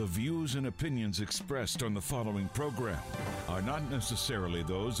The views and opinions expressed on the following program are not necessarily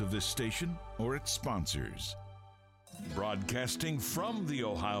those of this station or its sponsors. Broadcasting from the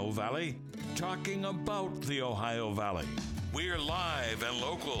Ohio Valley, talking about the Ohio Valley. We're live and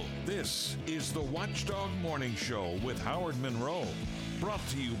local. This is the Watchdog Morning Show with Howard Monroe. Brought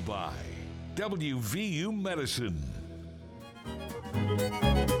to you by WVU Medicine.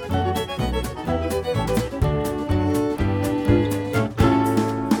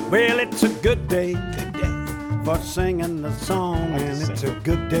 Well, it's a good day for singing the song, and it's a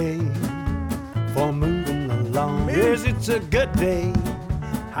good day for moving along. Yes, it's a good day.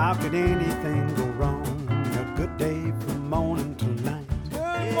 How could anything go wrong? A good day from morning till night.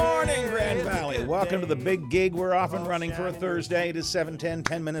 Good morning, Grand Valley. Welcome to the big gig. We're off and running for a Thursday. It is 7:10,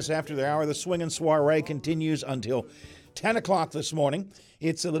 10 minutes after the hour. The swing and soiree continues until 10 o'clock this morning.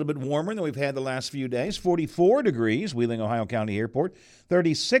 It's a little bit warmer than we've had the last few days. 44 degrees, Wheeling, Ohio County Airport.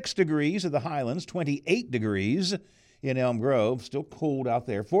 36 degrees at the Highlands. 28 degrees in Elm Grove. Still cold out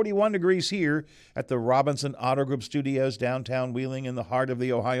there. 41 degrees here at the Robinson Auto Group Studios, downtown Wheeling in the heart of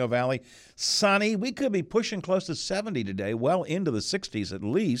the Ohio Valley. Sunny. We could be pushing close to 70 today, well into the 60s at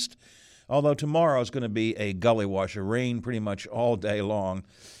least. Although tomorrow is going to be a gully wash of rain pretty much all day long,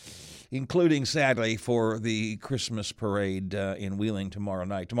 including, sadly, for the Christmas parade in Wheeling tomorrow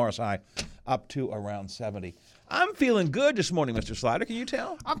night. Tomorrow's high up to around 70. I'm feeling good this morning, Mr. Slider. Can you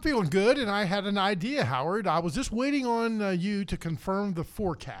tell? I'm feeling good, and I had an idea, Howard. I was just waiting on you to confirm the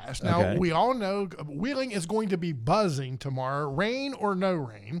forecast. Now, Okay. we all know Wheeling is going to be buzzing tomorrow, rain or no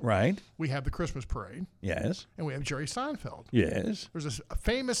rain. Right. We have the Christmas parade, Yes. and we have Jerry Seinfeld. Yes. There's a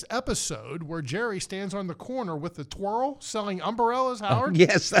famous episode where Jerry stands on the corner with the twirl selling umbrellas, Howard.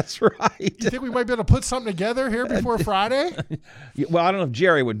 Yes, that's right. You think we might be able to put something together here before Friday? Well, I don't know if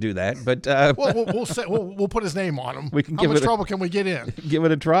Jerry would do that, but Well, we'll put his name on him. We can How give much it a- trouble can we get in? give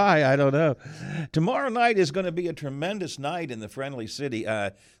it a try. I don't know. Tomorrow night is going to be a tremendous night in the Friendly City.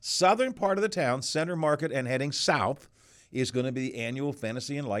 Southern part of the town, Center Market, and heading south is going to be the annual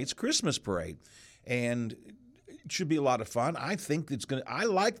Fantasy and Lights Christmas Parade. And it should be a lot of fun. I think it's going to, I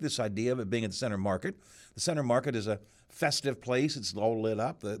like this idea of it being at the Center Market. The Center Market is a festive place. It's all lit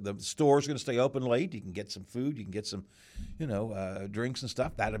up. The store's going to stay open late. You can get some food. You can get some, drinks and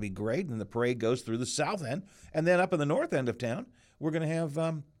stuff. That'll be great. And the parade goes through the south end. And then up in the north end of town, we're going to have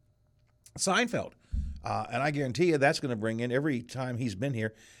Seinfeld. And I guarantee you that's going to bring in, every time he's been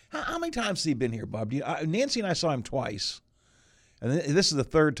here. How many times has he been here, Bob? Nancy and I saw him twice. And this is the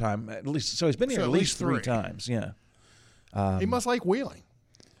third time, at least. So he's been here at least three times. Yeah. He must like Wheeling.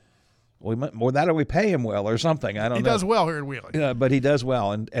 Or that, or we pay him well or something. I don't know. He does well here in Wheeling. Yeah, but he does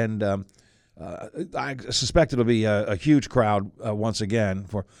well, and I suspect it'll be a huge crowd once again.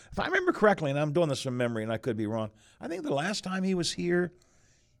 For, if I remember correctly, and I'm doing this from memory, and I could be wrong, I think the last time he was here,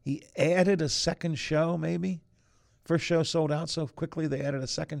 he added a second show, maybe. First show sold out so quickly, they added a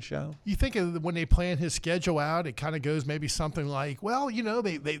second show. You think when they plan his schedule out, it kind of goes maybe something like, well,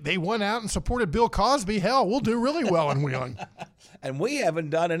 they went out and supported Bill Cosby. Hell, we'll do really well in Wheeling. And we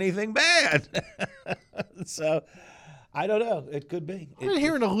haven't done anything bad. So, I don't know. It could be. I've been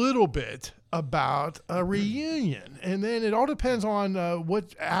hearing a little bit about a reunion, and then it all depends on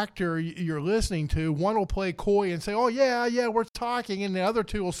what actor you're listening to. One will play coy and say, oh, yeah, we're talking, and the other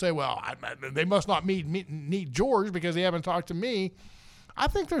two will say, well, they must not meet George because they haven't talked to me. I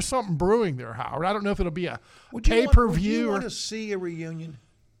think there's something brewing there, Howard. I don't know if it'll be a pay-per-view. Would you want to see a reunion?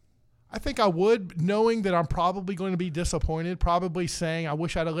 I think I would, knowing that I'm probably going to be disappointed, probably saying I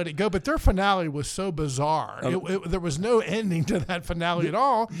wish I'd have let it go. But their finale was so bizarre. There was no ending to that finale at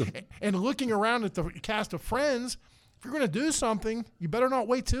all. And looking around at the cast of Friends, if you're going to do something, you better not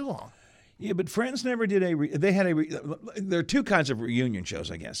wait too long. Yeah, but Friends never did there are two kinds of reunion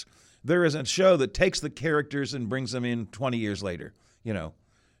shows, I guess. There is a show that takes the characters and brings them in 20 years later,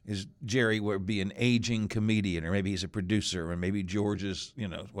 is Jerry would be an aging comedian, or maybe he's a producer, or maybe George is,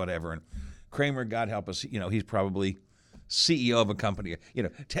 whatever. And Kramer, God help us, he's probably CEO of a company,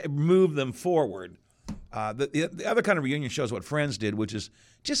 to move them forward. The other kind of reunion show is what Friends did, which is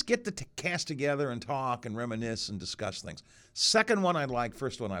just get the cast together and talk and reminisce and discuss things. Second one I'd like,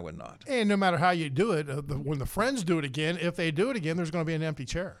 first one I would not. And no matter how you do it, when the Friends do it again, if they do it again, there's going to be an empty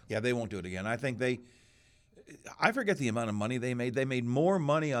chair. Yeah, they won't do it again. I think I forget the amount of money they made. They made more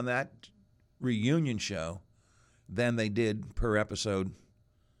money on that reunion show than they did per episode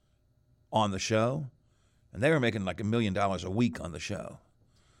on the show. And they were making like $1 million a week on the show.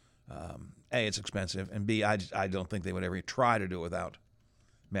 A, it's expensive, and B, I don't think they would ever try to do it without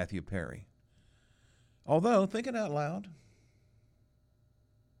Matthew Perry. Although, thinking out loud,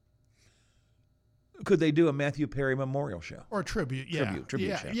 Could they do a Matthew Perry memorial show? Or a tribute, yeah.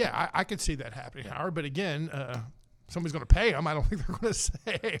 Tribute show. Yeah, I could see that happening, Howard. But again, somebody's going to pay them. I don't think they're going to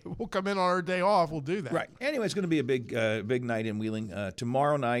say, hey, we'll come in on our day off. We'll do that. Right. Anyway, it's going to be a big night in Wheeling.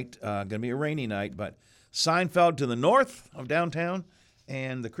 Tomorrow night, going to be a rainy night, but Seinfeld to the north of downtown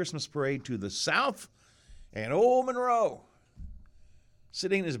and the Christmas parade to the south. And old Monroe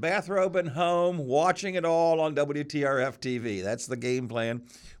sitting in his bathrobe at home, watching it all on WTRF TV. That's the game plan.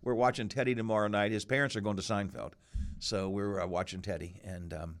 We're watching Teddy tomorrow night. His parents are going to Seinfeld, so we're watching Teddy.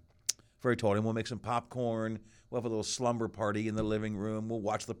 And Ferry told him we'll make some popcorn. We'll have a little slumber party in the living room. We'll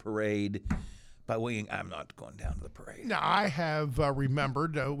watch the parade. But I'm not going down to the parade. Now, I have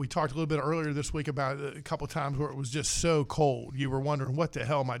remembered, we talked a little bit earlier this week about a couple of times where it was just so cold. You were wondering, what the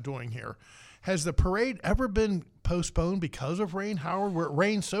hell am I doing here? Has the parade ever been postponed because of rain, Howard, where it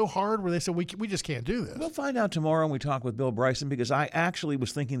rained so hard where they said, we just can't do this? We'll find out tomorrow when we talk with Bill Bryson, because I actually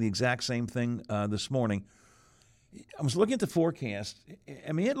was thinking the exact same thing this morning. I was looking at the forecast.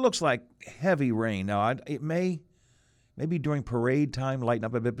 I mean, it looks like heavy rain. Now, it may be during parade time, lighten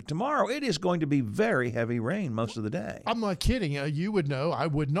up a bit, but tomorrow it is going to be very heavy rain most of the day. I'm not kidding. You would know. I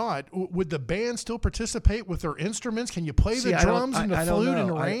would not. Would the band still participate with their instruments? Can you play the drums and the flute in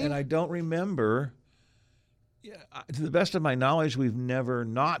the rain? I don't remember. Yeah, to the best of my knowledge, we've never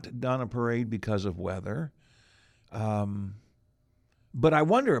not done a parade because of weather. But I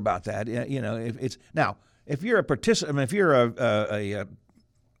wonder about that. If you're a participant, if you're a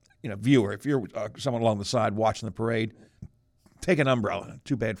viewer, if you're someone along the side watching the parade, take an umbrella.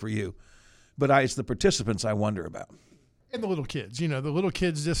 Too bad for you. But it's the participants I wonder about. And the little kids, the little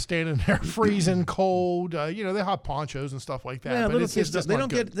kids just standing there freezing cold. They have ponchos and stuff like that. Yeah, but little it's kids, just they not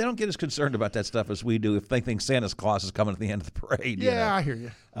good. don't get as concerned about that stuff as we do if they think Santa Claus is coming at the end of the parade. Yeah, I hear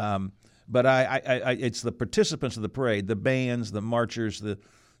you. But it's the participants of the parade, the bands, the marchers,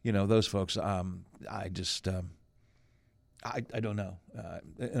 those folks. I don't know.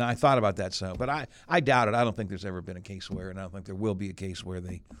 And I thought about that but I doubt it. I don't think there's ever been a case where, and I don't think there will be a case where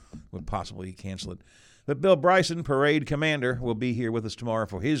they would possibly cancel it. But Bill Bryson, parade commander, will be here with us tomorrow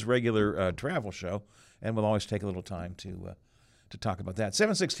for his regular travel show, and we'll always take a little time to talk about that.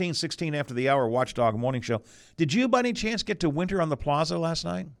 7:16, 16 after the hour, Watchdog Morning Show. Did you by any chance get to Winter on the Plaza last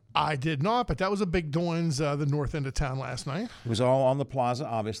night? I did not, but that was a big doings, the north end of town last night. It was all on the plaza,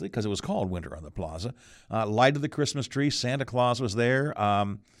 obviously, because it was called Winter on the Plaza. Lighted the Christmas tree. Santa Claus was there.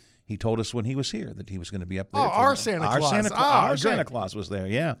 He told us when he was here that he was going to be up there. Oh, our Santa Claus. Our Santa Claus was there,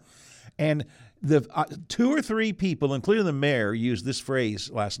 yeah. And the 2 or 3 people, including the mayor, used this phrase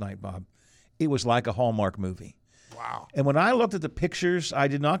last night, Bob. It was like a Hallmark movie. Wow. And when I looked at the pictures, I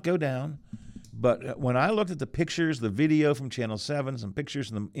did not go down. But when I looked at the pictures, the video from Channel 7, some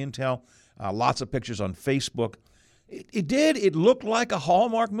pictures in the Intel, lots of pictures on Facebook, it looked like a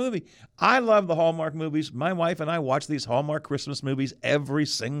Hallmark movie. I love the Hallmark movies. My wife and I watch these Hallmark Christmas movies every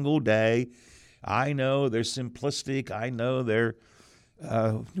single day. I know they're simplistic. I know they're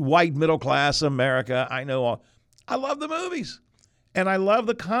white middle-class America. I know all. I love the movies. And I love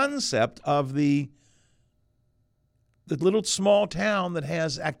the concept of the little small town that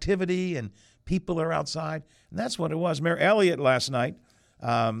has activity and people are outside, and that's what it was. Mayor Elliott last night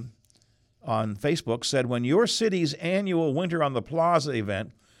on Facebook said, when your city's annual Winter on the Plaza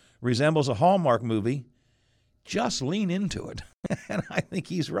event resembles a Hallmark movie, just lean into it. And I think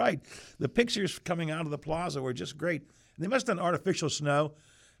he's right. The pictures coming out of the plaza were just great. They must have done artificial snow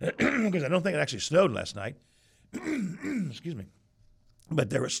because I don't think it actually snowed last night. Excuse me. But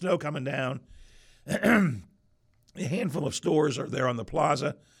there was snow coming down. A handful of stores are there on the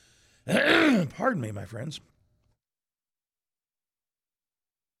plaza. Pardon me, my friends.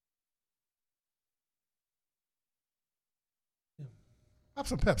 Have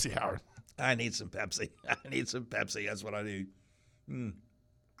some Pepsi, Howard. I need some Pepsi. That's what I need.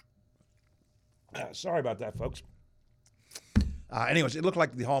 Sorry about that, folks. Anyways, it looked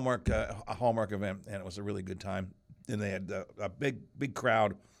like the a Hallmark event, and it was a really good time. And they had a big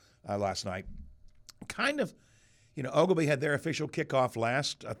crowd last night. Kind of. Ogilvy had their official kickoff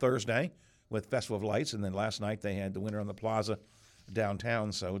last Thursday with Festival of Lights, and then last night they had the Winter on the Plaza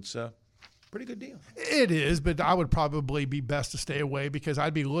downtown, so it's a pretty good deal. It is, but I would probably be best to stay away because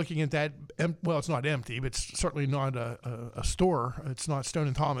I'd be looking at that. Well, it's not empty, but it's certainly not a store. It's not Stone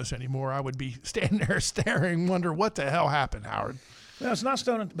and Thomas anymore. I would be standing there staring, wonder what the hell happened, Howard. No, it's not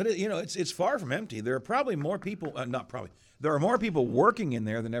Stone, but it's far from empty. There are probably more people, there are more people working in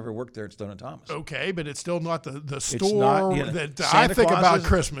there than ever worked there at Stone and Thomas. Okay, but it's still not the store that I think about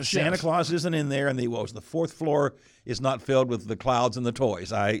Christmas. Santa Claus isn't in there, and the 4th floor is not filled with the clouds and the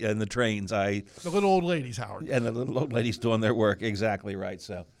toys and the trains. The little old ladies, Howard. And the little old ladies doing their work. Exactly right.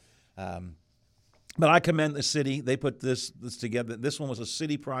 So, But I commend the city. They put this together. This one was a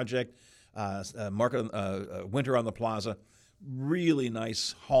city project, Winter on the Plaza. Really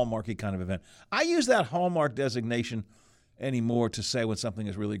nice Hallmarky kind of event. I use that Hallmark designation anymore to say when something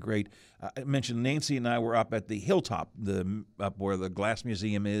is really great. I mentioned Nancy and I were up at the Hilltop, up where the Glass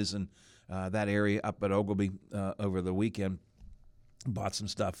Museum is, and that area up at Ogilvy over the weekend. Bought some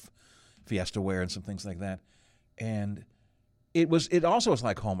stuff, Fiesta wear and some things like that. And it also was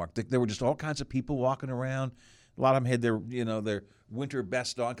like Hallmark. There were just all kinds of people walking around. A lot of them had their winter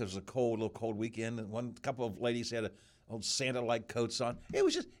best on because it was a little cold weekend. And couple of ladies had old Santa-like coats on.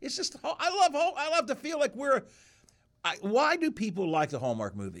 It's just I love to feel like why do people like the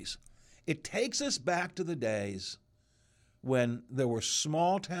Hallmark movies? It takes us back to the days when there was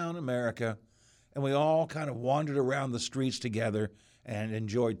small-town America and we all kind of wandered around the streets together and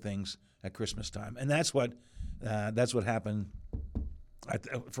enjoyed things at Christmas time. And that's what happened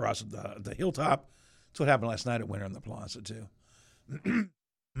for us at the Hilltop. That's what happened last night at Winter on the Plaza, too. A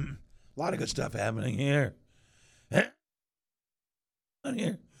lot of good stuff happening here.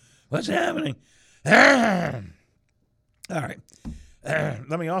 What's happening? All right.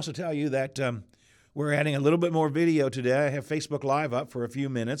 Let me also tell you that we're adding a little bit more video today. I have Facebook Live up for a few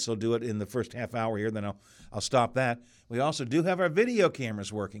minutes. I'll do it in the first half hour here, then I'll stop that. We also do have our video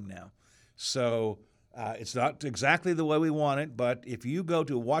cameras working now. So it's not exactly the way we want it, but if you go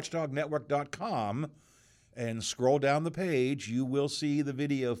to watchdognetwork.com and scroll down the page, you will see the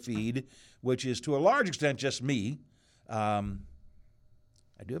video feed, which is to a large extent just me. I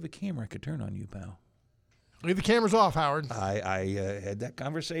do have a camera I could turn on you, pal. Leave the cameras off, Howard. I had that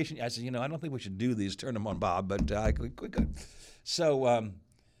conversation. I said, I don't think we should do these. Turn them on, Bob, but we could. So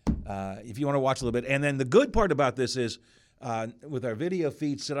if you want to watch a little bit. And then the good part about this is with our video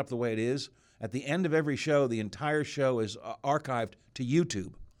feed set up the way it is, at the end of every show, the entire show is archived to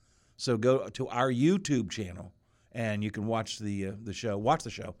YouTube. So go to our YouTube channel, and you can watch the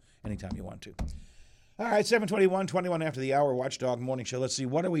show anytime you want to. All right, 7:21, 21 after the hour, Watchdog Morning Show. Let's see,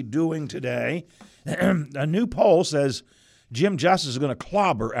 what are we doing today? A new poll says Jim Justice is going to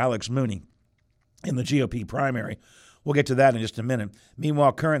clobber Alex Mooney in the GOP primary. We'll get to that in just a minute.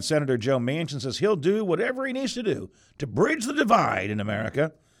 Meanwhile, current Senator Joe Manchin says he'll do whatever he needs to do to bridge the divide in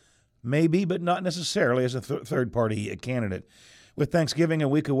America. Maybe, but not necessarily as a third-party candidate. With Thanksgiving a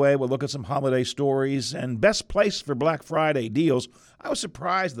week away, we'll look at some holiday stories and best place for Black Friday deals. I was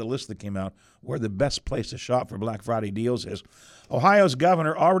surprised the list that came out where the best place to shop for Black Friday deals is. Ohio's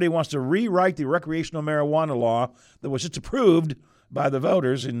governor already wants to rewrite the recreational marijuana law that was just approved by the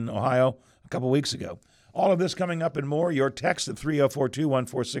voters in Ohio a couple weeks ago. All of this coming up and more. Your text at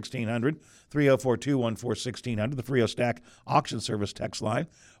 304-214-1600, 304-214-1600, the Frio Stack Auction Service text line.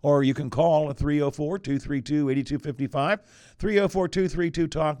 Or you can call at 304-232-8255,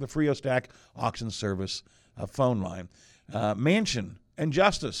 304-232-TALK, the Frio Stack Auction Service phone line. Manchin and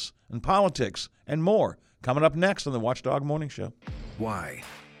justice and politics and more coming up next on the Watchdog Morning Show. Why?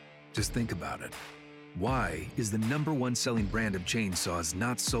 Just think about it. Why is the #1 selling brand of chainsaws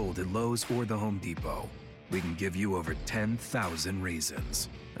not sold at Lowe's or the Home Depot? We can give you over 10,000 reasons.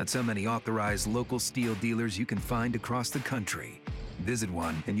 That's how many authorized local steel dealers you can find across the country. Visit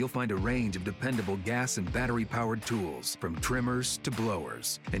one and you'll find a range of dependable gas and battery-powered tools, from trimmers to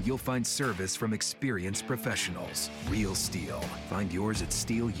blowers. And you'll find service from experienced professionals. Real steel. Find yours at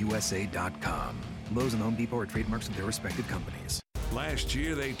steelusa.com. Lowe's and Home Depot are trademarks of their respective companies. Last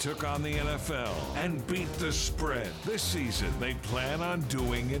year, they took on the NFL and beat the spread. This season, they plan on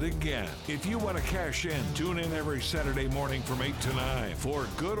doing it again. If you want to cash in, tune in every Saturday morning from 8 to 9 for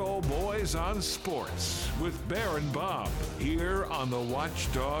Good Old Boys on Sports with Bear and Bob here on the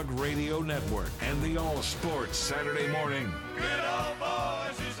Watchdog Radio Network and the All Sports Saturday morning. Good old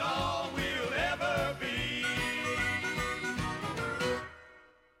boys is all we'll ever be.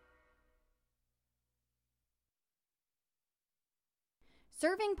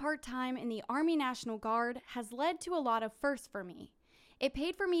 Serving part-time in the Army National Guard has led to a lot of firsts for me. It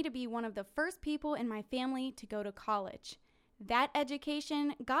paid for me to be one of the first people in my family to go to college. That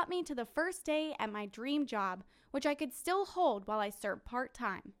education got me to the first day at my dream job, which I could still hold while I served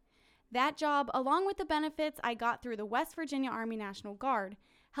part-time. That job, along with the benefits I got through the West Virginia Army National Guard,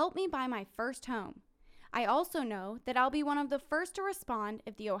 helped me buy my first home. I also know that I'll be one of the first to respond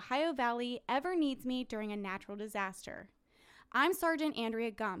if the Ohio Valley ever needs me during a natural disaster. I'm Sergeant Andrea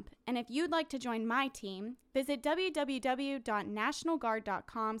Gump, and if you'd like to join my team, visit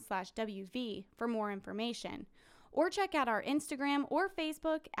www.nationalguard.com/WV for more information, or check out our Instagram or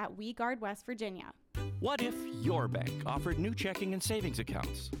Facebook at We Guard West Virginia. What if your bank offered new checking and savings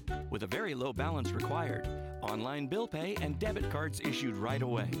accounts with a very low balance required, online bill pay, and debit cards issued right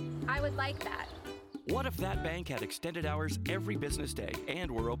away? I would like that. What if that bank had extended hours every business day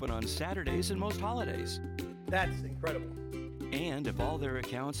and were open on Saturdays and most holidays? That's incredible. And if all their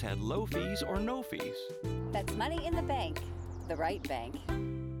accounts had low fees or no fees? That's money in the bank. The right bank.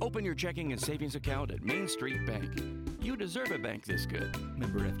 Open your checking and savings account at Main Street Bank. You deserve a bank this good.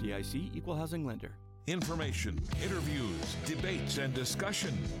 Member FDIC, Equal Housing Lender. Information, interviews, debates, and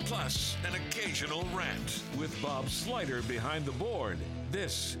discussion, plus an occasional rant. With Bob Slider behind the board,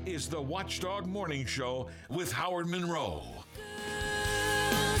 this is the Watchdog Morning Show with Howard Monroe.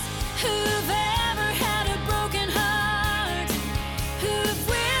 Who've ever had a broken heart, who've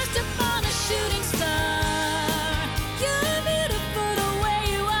wished upon a shooting star. You're beautiful the way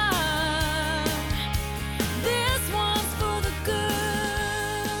you are. This one's for the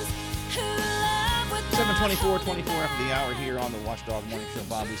girls who love with 7:24 after the hour here on the Watchdog Morning Show.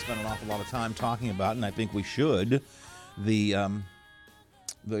 Bob, we spent an awful lot of time talking about, and I think we should, the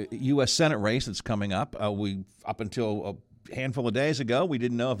U.S. Senate race that's coming up. Up until a handful of days ago, we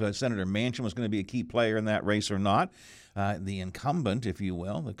didn't know if Senator Manchin was going to be a key player in that race or not. The incumbent, if you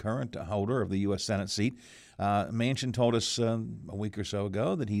will, the current holder of the U.S. Senate seat, Manchin told us a week or so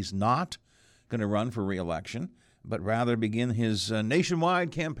ago that he's not going to run for re-election, but rather begin his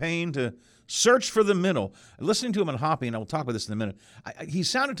nationwide campaign to search for the middle. Listening to him on Hoppy, and I will talk about this in a minute, he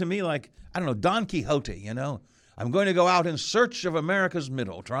sounded to me like, I don't know, Don Quixote, you know? I'm going to go out in search of America's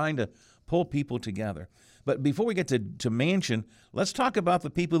middle, trying to pull people together. But before we get to Manchin, let's talk about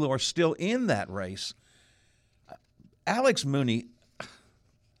the people who are still in that race. Alex Mooney,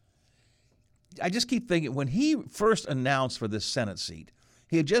 I just keep thinking, when he first announced for this Senate seat,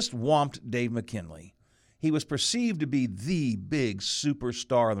 he had just whomped Dave McKinley. He was perceived to be the big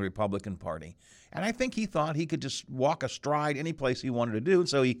superstar of the Republican Party. And I think he thought he could just walk astride any place he wanted to do. And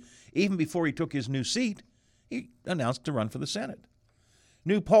so even before he took his new seat, he announced to run for the Senate.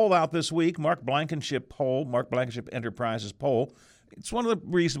 New poll out this week, Mark Blankenship Enterprises poll. It's one of the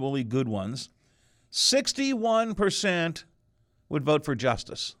reasonably good ones. 61% would vote for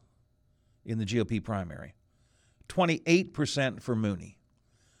Justice in the GOP primary. 28% for Mooney.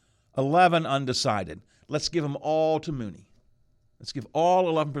 11 undecided. Let's give them all to Mooney. Let's give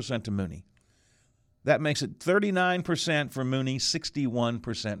all 11% to Mooney. That makes it 39% for Mooney,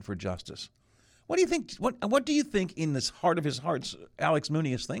 61% for Justice. What do you think? What do you think in this heart of his hearts Alex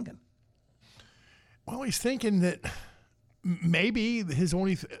Mooney is thinking? Well, he's thinking that maybe his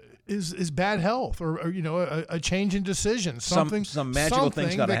only is bad health, or a change in decision, some magical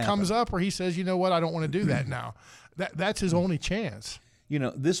thing's got to happen. Comes up where he says, you know what, I don't want to do that now. That's his only chance. You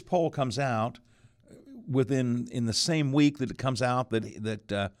know, this poll comes out in the same week that it comes out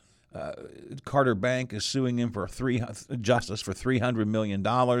that Carter Bank is suing him for Justice for $300 million.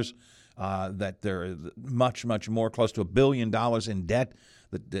 That they're much, much more, close to $1 billion in debt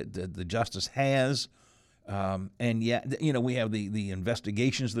that the Justice has. And yet, we have the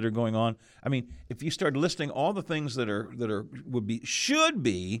investigations that are going on. I mean, if you start listing all the things that should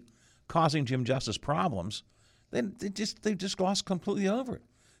be causing Jim Justice problems, then they've just glossed completely over it.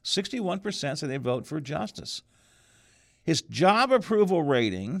 61% say they vote for Justice. His job approval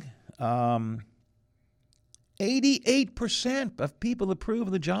rating, 88% of people approve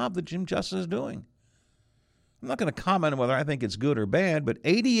of the job that Jim Justice is doing. I'm not going to comment on whether I think it's good or bad, but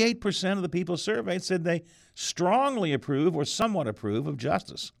 88% of the people surveyed said they strongly approve or somewhat approve of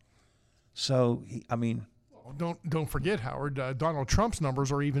Justice. So, don't forget, Howard, Donald Trump's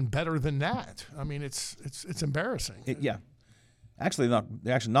numbers are even better than that. I mean, it's embarrassing. Actually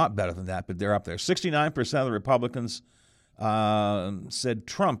not better than that, but they're up there. 69% of the Republicans said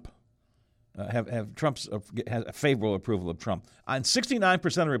Trump has a favorable approval of Trump. And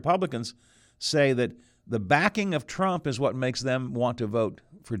 69% of Republicans say that the backing of Trump is what makes them want to vote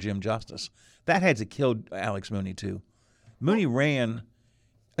for Jim Justice. That had to kill Alex Mooney, too. Mooney ran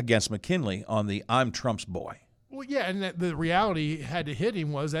against McKinley on the I'm Trump's boy. Well, yeah, and the reality had to hit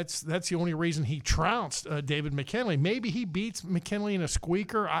him was that's the only reason he trounced David McKinley. Maybe he beats McKinley in a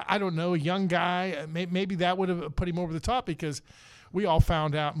squeaker. I don't know, a young guy. Maybe that would have put him over the top, because we all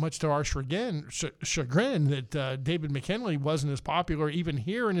found out, much to our chagrin, that David McKinley wasn't as popular even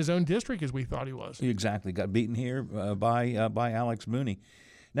here in his own district as we thought he was. Exactly. Got beaten here by Alex Mooney.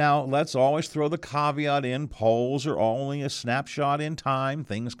 Now, let's always throw the caveat in. Polls are only a snapshot in time.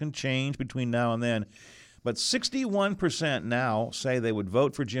 Things can change between now and then. But 61% now say they would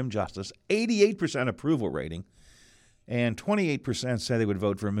vote for Jim Justice, 88% approval rating, and 28% say they would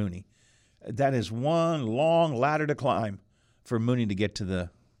vote for Mooney. That is one long ladder to climb for Mooney to get to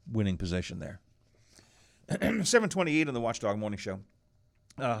the winning position there. 7:28 on the Watchdog Morning Show.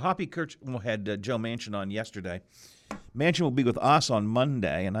 Hoppy Kirch had Joe Manchin on yesterday. Manchin will be with us on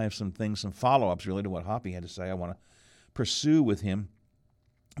Monday, and I have some follow-ups really to what Hoppy had to say I want to pursue with him.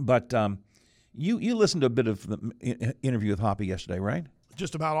 But you listened to a bit of the interview with Hoppy yesterday, right?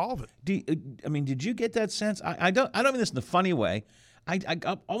 Just about all of it. Did you get that sense? I don't mean this in a funny way. I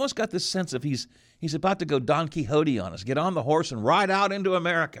almost got this sense of he's about to go Don Quixote on us, get on the horse and ride out into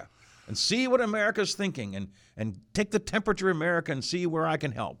America and see what America's thinking and take the temperature of America and see where I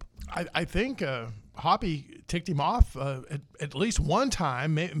can help. I think Hoppy ticked him off at least one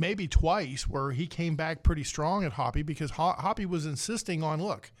time, maybe twice, where he came back pretty strong at Hoppy because Hoppy was insisting on,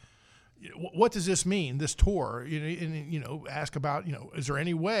 look, what does this mean, this tour? And ask about, is there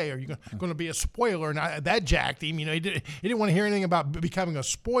any way? Are you going to be a spoiler? And that jacked him. He didn't want to hear anything about becoming a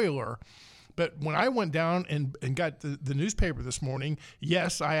spoiler. But when I went down and got the newspaper this morning,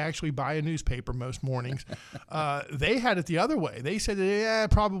 yes, I actually buy a newspaper most mornings. They had it the other way. They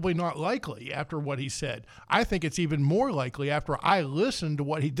said, probably not likely after what he said. I think it's even more likely after I listened to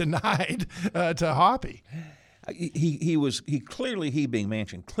what he denied to Hoppy. He being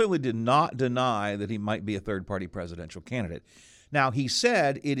Manchin, clearly did not deny that he might be a third-party presidential candidate. Now, he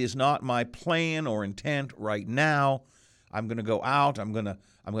said, it is not my plan or intent right now. I'm going to go out. I'm going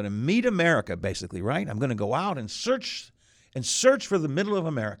to meet America, basically, right? I'm going to go out and search for the middle of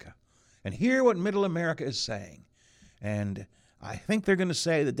America and hear what middle America is saying. And I think they're going to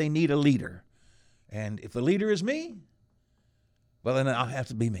say that they need a leader. And if the leader is me, well, then I'll have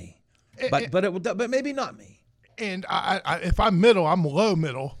to be me. But maybe not me. And if I'm middle, I'm low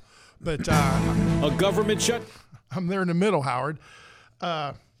middle. But a government shut. I'm there in the middle, Howard.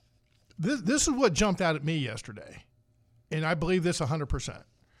 This is what jumped out at me yesterday. And I believe this 100%.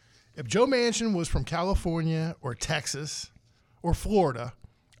 If Joe Manchin was from California or Texas or Florida,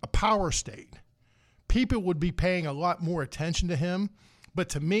 a power state, people would be paying a lot more attention to him. But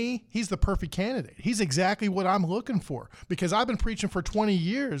to me, he's the perfect candidate. He's exactly what I'm looking for because I've been preaching for 20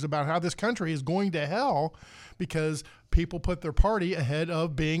 years about how this country is going to hell because people put their party ahead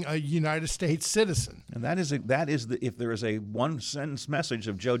of being a United States citizen. And if there is a one-sentence message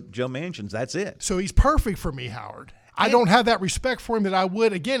of Joe Manchin's, that's it. So he's perfect for me, Howard. I don't have that respect for him that I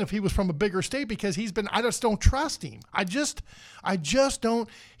would, again, if he was from a bigger state because I just don't trust him. I just don't.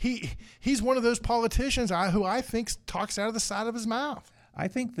 He's one of those politicians who I think talks out of the side of his mouth. I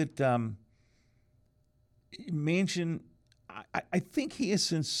think that Manchin, I think he is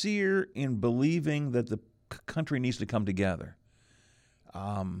sincere in believing that the country needs to come together.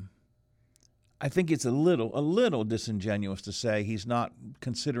 I think it's a little disingenuous to say he's not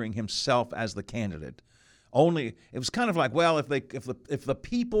considering himself as the candidate. It was kind of like, well, if the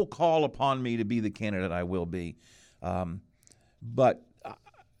people call upon me to be the candidate, I will be. But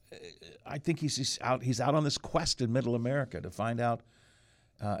I think he's out on this quest in Middle America to find out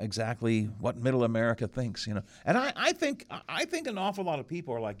exactly what Middle America thinks, And I think an awful lot of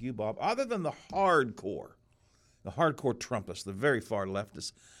people are like you, Bob. Other than the hardcore Trumpists, the very far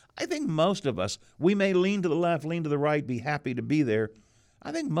leftists, I think most of us, we may lean to the left, lean to the right, be happy to be there.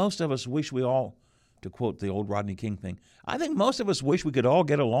 I think most of us wish we all, to quote the old Rodney King thing, I think most of us wish we could all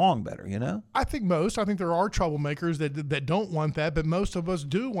get along better, I think there are troublemakers that don't want that, but most of us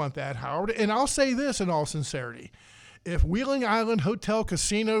do want that, Howard. And I'll say this in all sincerity. If Wheeling Island Hotel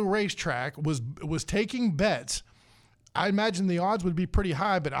Casino Racetrack was taking bets, I imagine the odds would be pretty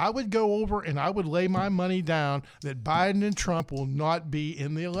high, but I would go over and I would lay my money down that Biden and Trump will not be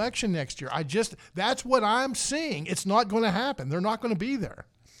in the election next year. That's what I'm seeing. It's not going to happen. They're not going to be there.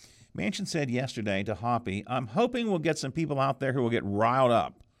 Manchin said yesterday to Hoppy, I'm hoping we'll get some people out there who will get riled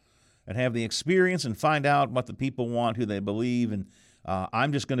up and have the experience and find out what the people want, who they believe, and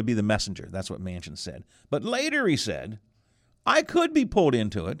I'm just going to be the messenger. That's what Manchin said. But later he said, I could be pulled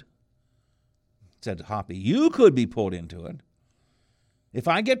into it. Said to Hoppy, you could be pulled into it. If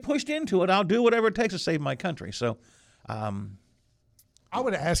I get pushed into it, I'll do whatever it takes to save my country. So I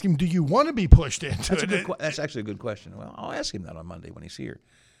would ask him, do you want to be pushed into it? That's actually a good question. Well, I'll ask him that on Monday when he's here.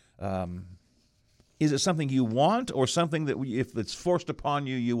 Is it something you want or something that if it's forced upon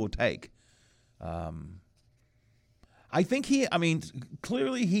you, you will take? I think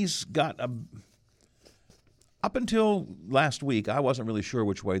clearly he's got up until last week, I wasn't really sure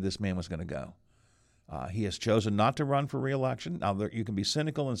which way this man was going to go. He has chosen not to run for re-election. Now, you can be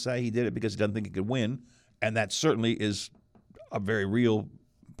cynical and say he did it because he doesn't think he could win, and that certainly is a very real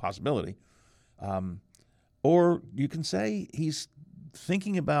possibility. Or you can say he's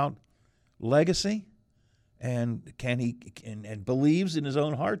thinking about legacy and and believes in his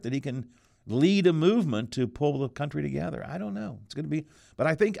own heart that he can lead a movement to pull the country together. I don't know. It's going to be, but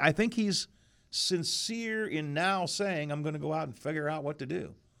I think he's sincere in now saying, I'm going to go out and figure out what to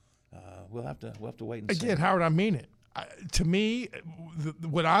do. We'll have to wait and see. Again, Howard, I mean it. To me,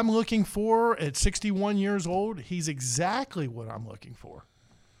 what I'm looking for at 61 years old, he's exactly what I'm looking for.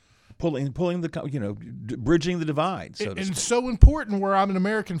 Pulling the, bridging the divide, so to speak. And it's so important where I'm an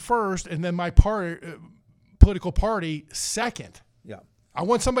American first and then my political party second. Yeah. I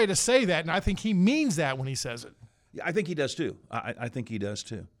want somebody to say that, and I think he means that when he says it. Yeah, I think he does too. I think he does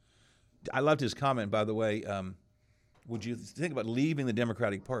too. I loved his comment, by the way. Would you think about leaving the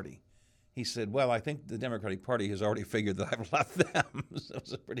Democratic Party? He said, well, I think the Democratic Party has already figured that I've left them. So it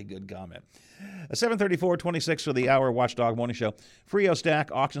was a pretty good comment. 7:34:26 for the hour Watchdog Morning Show. Frio Stack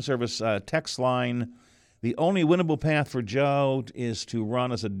Auction Service text line. The only winnable path for Joe is to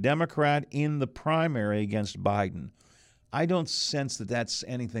run as a Democrat in the primary against Biden. I don't sense that that's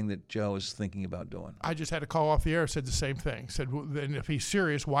anything that Joe is thinking about doing. I just had a call off the air, said the same thing. Said, well, then if he's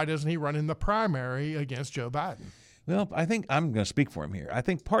serious, why doesn't he run in the primary against Joe Biden? Well, I think I'm going to speak for him here. I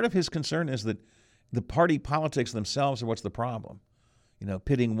think part of his concern is that the party politics themselves are what's the problem.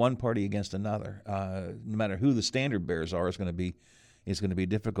 Pitting one party against another, no matter who the standard bearers are, is going to be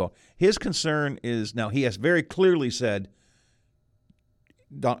difficult. His concern is, now he has very clearly said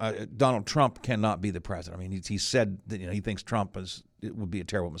Donald Trump cannot be the president. I mean, he said that he thinks Trump it would be a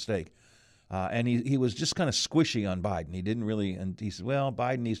terrible mistake, and he was just kind of squishy on Biden. He didn't really, and he said, well,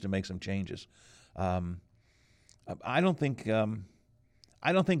 Biden needs to make some changes. I don't think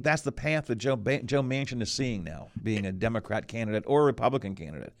that's the path that Joe Manchin is seeing now, being a Democrat candidate or a Republican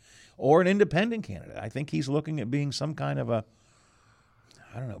candidate or an independent candidate. I think he's looking at being some kind of a,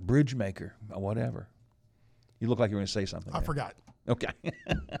 bridge maker or whatever. You look like you were going to say something. I forgot. Okay.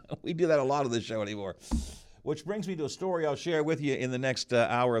 We do that a lot of this show anymore. Which brings me to a story I'll share with you in the next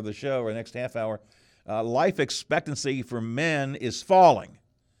hour of the show, or next half hour. Life expectancy for men is falling.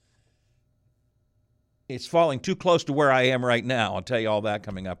 It's falling too close to where I am right now. I'll tell you all that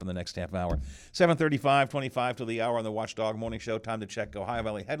coming up in the next half hour. 7:35:25 to the hour on the Watchdog Morning Show. Time to check Ohio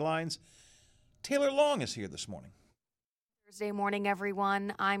Valley headlines. Taylor Long is here this morning. Thursday morning,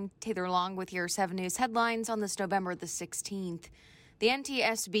 everyone. I'm Taylor Long with your 7 News headlines on this November the 16th. The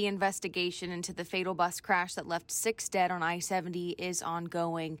NTSB investigation into the fatal bus crash that left 6 dead on I-70 is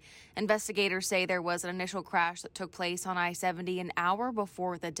ongoing. Investigators say there was an initial crash that took place on I-70 an hour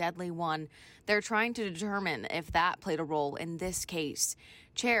before the deadly one. They're trying to determine if that played a role in this case.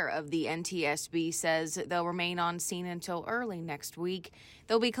 Chair of the NTSB says they'll remain on scene until early next week.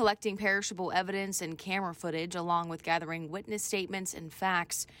 They'll be collecting perishable evidence and camera footage, along with gathering witness statements and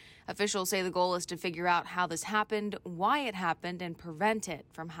facts. Officials say the goal is to figure out how this happened, why it happened, and prevent it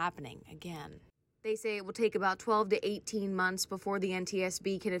from happening again. They say it will take about 12 to 18 months before the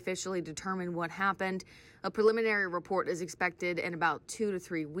NTSB can officially determine what happened. A preliminary report is expected in about 2 to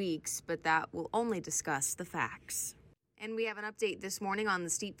 3 weeks, but that will only discuss the facts. And we have an update this morning on the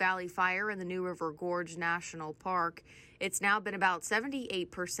Steep Valley Fire in the New River Gorge National Park. It's now been about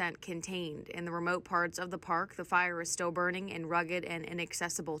 78% contained. In the remote parts of the park, the fire is still burning in rugged and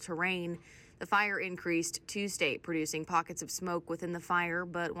inaccessible terrain. The fire increased Tuesday, producing pockets of smoke within the fire,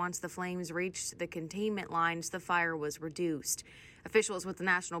 but once the flames reached the containment lines, the fire was reduced. Officials with the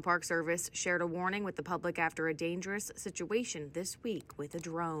National Park Service shared a warning with the public after a dangerous situation this week with a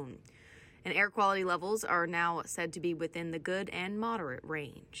drone. And air quality levels are now said to be within the good and moderate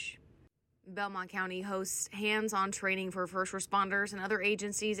range. Belmont County hosts hands-on training for first responders and other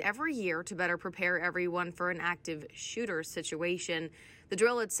agencies every year to better prepare everyone for an active shooter situation. The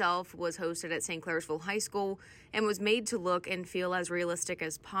drill itself was hosted at St. Clairsville High School and was made to look and feel as realistic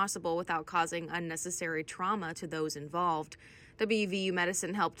as possible without causing unnecessary trauma to those involved. WVU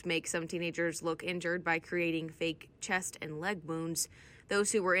Medicine helped make some teenagers look injured by creating fake chest and leg wounds.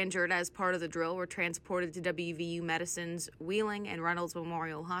 Those who were injured as part of the drill were transported to WVU Medicine's Wheeling and Reynolds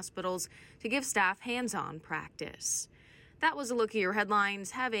Memorial Hospitals to give staff hands-on practice. That was a look at your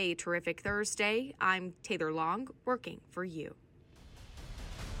headlines. Have a terrific Thursday. I'm Taylor Long, working for you.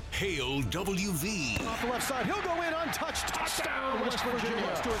 Hail WV. Off the left side, he'll go in untouched. Touchdown, West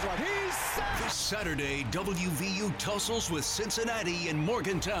Virginia. He's set. This Saturday, WVU tussles with Cincinnati and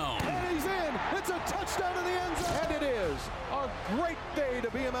Morgantown. And he's in. It's a touchdown to the end zone. And it is a great day to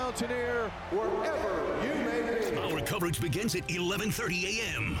be a Mountaineer wherever you may be. Our coverage begins at 11:30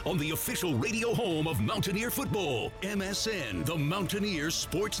 a.m. on the official radio home of Mountaineer football, MSN, the Mountaineer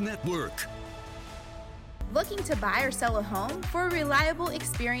Sports Network. Looking to buy or sell a home? For a reliable,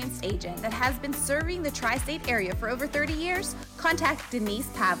 experienced agent that has been serving the tri-state area for over 30 years, contact Denise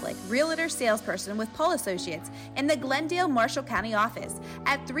Pavlik, Realtor Salesperson with Poll Associates in the Glendale, Marshall County office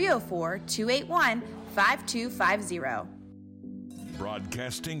at 304-281-5250.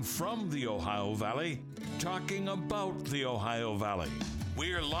 Broadcasting from the Ohio Valley, talking about the Ohio Valley.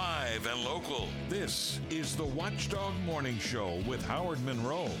 We're live and local. This is the Watchdog Morning Show with Howard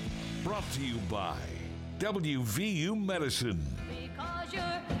Monroe. Brought to you by WVU Medicine. Because you're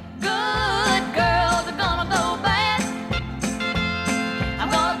good girls are gonna go bad. I'm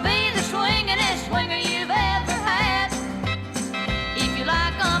gonna be the swingin'est swinger you've ever had. If you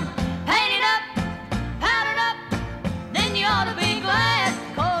like 'em painted up, powdered up, then you ought to be glad.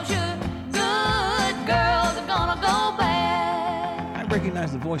 Cause you're good girls are gonna go bad. I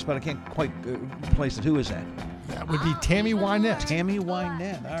recognize the voice, but I can't quite place it. Who is that? That would be Tammy Wynette. Tammy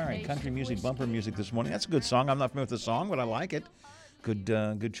Wynette. All right, country music, bumper music this morning. That's a good song. I'm not familiar with the song, but I like it.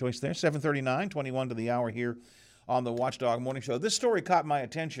 Good choice there. 7:39, 21 to the hour here on the Watchdog Morning Show. This story caught my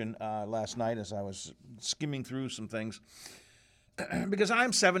attention last night as I was skimming through some things because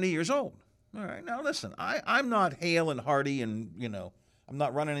I'm 70 years old. All right, now listen, I'm not hale and hearty, and I'm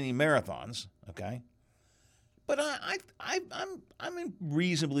not running any marathons. Okay, but I'm in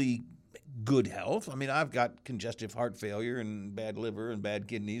reasonably good health. I mean, I've got congestive heart failure and bad liver and bad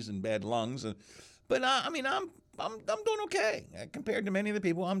kidneys and bad lungs, but I'm doing okay compared to many of the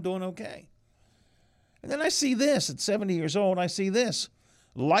people. I'm doing okay. And then I see this at 70 years old. I see this: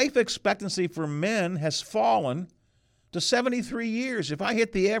 life expectancy for men has fallen to 73 years. If I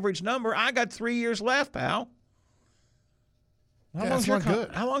hit the average number, I got 3 years left, pal. How long's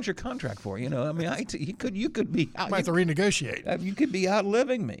your contract for? I mean, you could be. Might have to renegotiate. You could be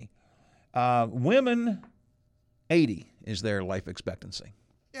outliving me. Women, 80 is their life expectancy.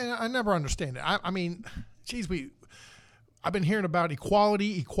 Yeah, I never understand it. I mean, geez, I've been hearing about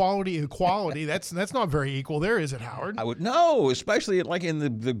equality. That's not very equal there, is it, Howard? I would know, especially like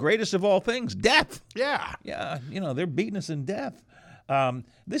in the greatest of all things, death. Yeah. Yeah, they're beating us in death.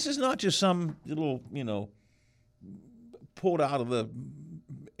 This is not just some little, pulled out of the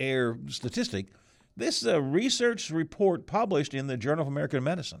air statistic. This is a research report published in the Journal of American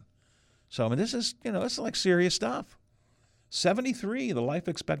Medicine. So, I mean, this is, it's like serious stuff. 73, the life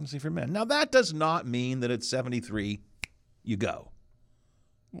expectancy for men. Now, that does not mean that at 73, you go.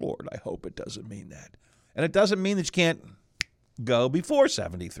 Lord, I hope it doesn't mean that. And it doesn't mean that you can't go before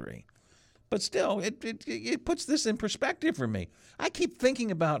 73. But still, it puts this in perspective for me. I keep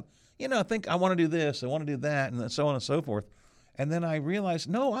thinking about, I want to do this, I want to do that, and so on and so forth. And then I realize,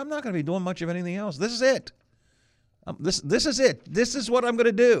 no, I'm not going to be doing much of anything else. This is it. This is it. This is what I'm going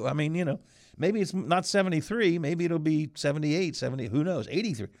to do. I mean, maybe it's not 73. Maybe it'll be 78, 70, who knows,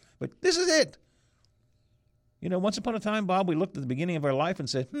 83. But this is it. Once upon a time, Bob, we looked at the beginning of our life and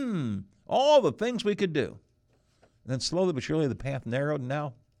said, all the things we could do. And then slowly but surely the path narrowed, and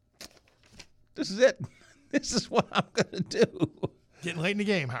now this is it. This is what I'm going to do. Getting late in the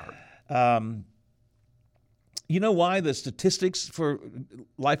game, Howard. You know why the statistics for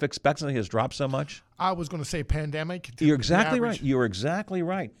life expectancy has dropped so much? I was going to say pandemic. You're exactly right. You're exactly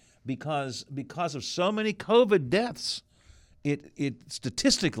right. Because of so many COVID deaths, it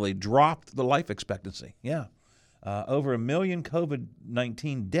statistically dropped the life expectancy. Yeah. Over 1 million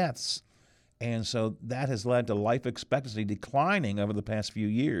COVID-19 deaths. And so that has led to life expectancy declining over the past few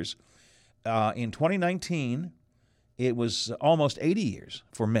years. In 2019, it was almost 80 years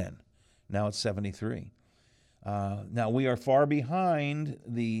for men. Now it's 73. Now, we are far behind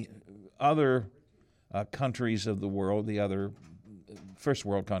the other countries of the world, the other first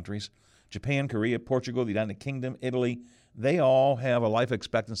world countries. Japan, Korea, Portugal, the United Kingdom, Italy. They all have a life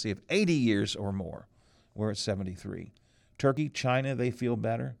expectancy of 80 years or more. We're at 73. Turkey, China, they feel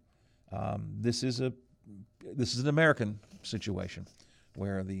better. This is an American situation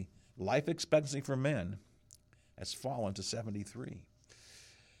where the life expectancy for men has fallen to 73.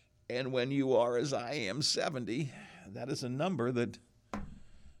 And when you are, as I am, 70, that is a number that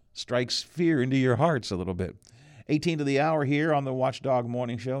strikes fear into your hearts a little bit. 18 to the hour here on the Watchdog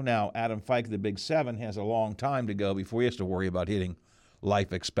Morning Show. Now, Adam Fike, the Big 7, has a long time to go before he has to worry about hitting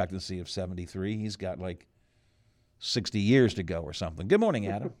life expectancy of 73. He's got like 60 years to go or something. Good morning,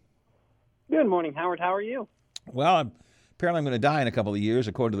 Adam. Good morning, Howard. How are you? Well, apparently I'm going to die in a couple of years,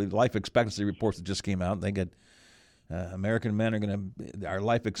 according to the life expectancy reports that just came out. They get American men our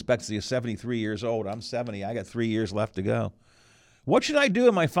life expectancy is 73 years old. I'm 70. I got 3 years left to go. What should I do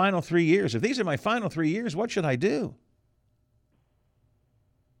in my final 3 years? If these are my final 3 years, what should I do?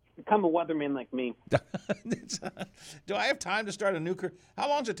 Become a weatherman like me. Do I have time to start a new career? How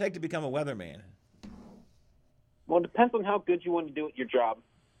long does it take to become a weatherman? Well, it depends on how good you want to do at your job.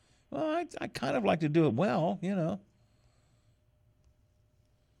 Well, I kind of like to do it well,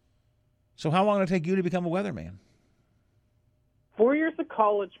 So how long did it take you to become a weatherman? 4 years of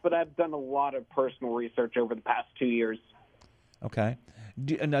college, but I've done a lot of personal research over the past 2 years. Okay.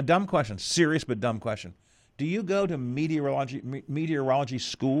 A dumb question, serious but dumb question. Do you go to meteorology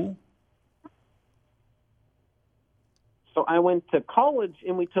school? So I went to college,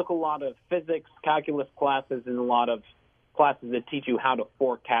 and we took a lot of physics, calculus classes, and a lot of classes that teach you how to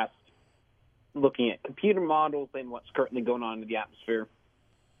forecast, looking at computer models and what's currently going on in the atmosphere.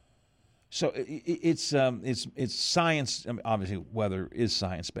 So it's science. I mean, obviously, weather is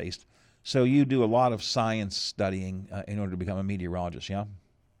science-based. So you do a lot of science studying in order to become a meteorologist, yeah?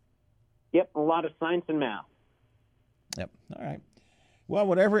 Yep, a lot of science and math. Yep. All right. Well,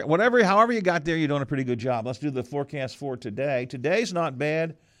 however you got there, you're doing a pretty good job. Let's do the forecast for today. Today's not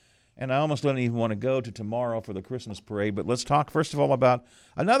bad, and I almost don't even want to go to tomorrow for the Christmas parade. But let's talk first of all about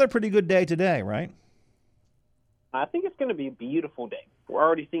another pretty good day today, right? I think it's going to be a beautiful day. We're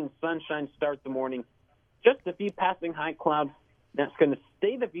already seeing sunshine start the morning. Just a few passing high clouds. That's going to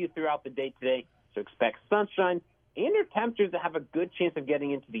stay the view throughout the day today. So expect sunshine and your temperatures to have a good chance of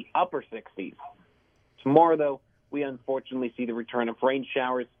getting into the upper 60s. Tomorrow, though, we unfortunately see the return of rain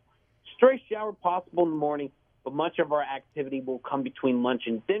showers. Stray shower possible in the morning, but much of our activity will come between lunch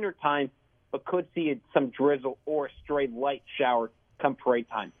and dinner time, but could see some drizzle or a stray light shower come parade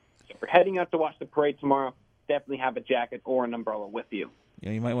time. So if you're heading out to watch the parade tomorrow, definitely have a jacket or an umbrella with you.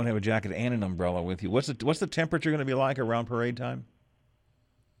 Yeah, you might want to have a jacket and an umbrella with you. What's the temperature going to be like around parade time?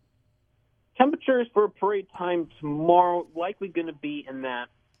 Temperatures for parade time tomorrow likely going to be in that,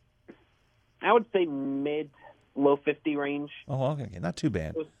 I would say, mid-low 50 range. Oh, okay. Not too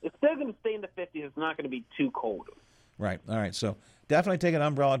bad. It's still going to stay in the 50s. It's not going to be too cold. Right. All right. So definitely take an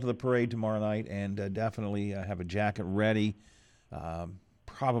umbrella to the parade tomorrow night, and definitely have a jacket ready.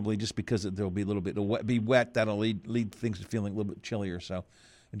 Probably just because there'll be a little bit wet. That'll lead things to feeling a little bit chillier. So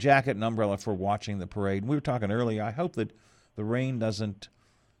a jacket and umbrella for watching the parade. We were talking earlier. I hope that the rain doesn't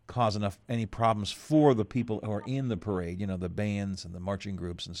cause any problems for the people who are in the parade, the bands and the marching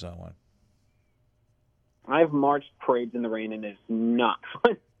groups and so on. I've marched parades in the rain, and it's not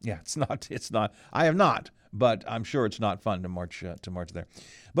fun. Yeah, it's not. I have not, but I'm sure it's not fun to march there.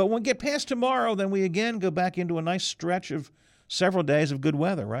 But when we get past tomorrow, then we again go back into a nice stretch of several days of good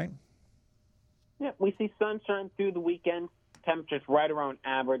weather, right? Yeah, we see sunshine through the weekend. Temperatures right around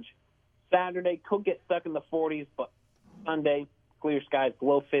average. Saturday could get stuck in the 40s, but Sunday, clear skies,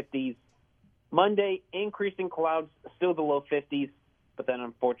 low 50s. Monday, increasing clouds, still the low 50s. But then,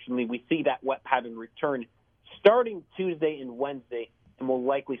 unfortunately, we see that wet pattern return starting Tuesday and Wednesday, and will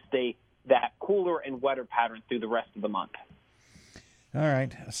likely stay that cooler and wetter pattern through the rest of the month. All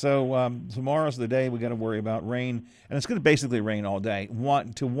right. So tomorrow's the day we got to worry about rain, and it's going to basically rain all day,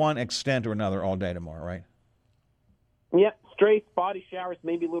 to one extent or another, all day tomorrow, right? Yep. Stray spotty showers,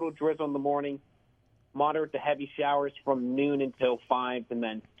 maybe a little drizzle in the morning, moderate to heavy showers from noon until 5, and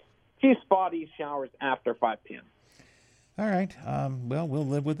then a few spotty showers after 5 p.m. All right. Well, we'll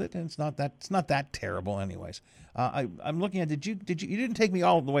live with it, and it's not that terrible, anyways. I'm looking at. You didn't take me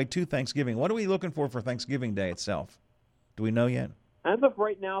all the way to Thanksgiving. What are we looking for Thanksgiving Day itself? Do we know yet? As of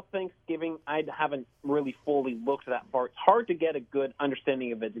right now, Thanksgiving, I haven't really fully looked at that far. It's hard to get a good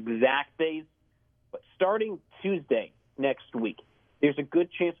understanding of its exact days, but starting Tuesday next week, there's a good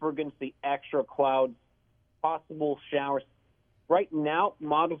chance we're going to see extra clouds, possible showers. Right now,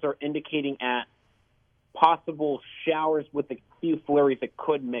 models are indicating at possible showers with a few flurries that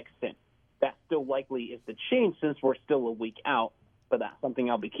could mix in. That still likely is the change since we're still a week out, but that's something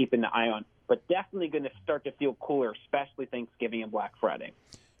I'll be keeping an eye on. But definitely going to start to feel cooler, especially Thanksgiving and Black Friday.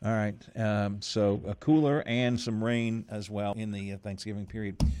 All right. So a cooler and some rain as well in the Thanksgiving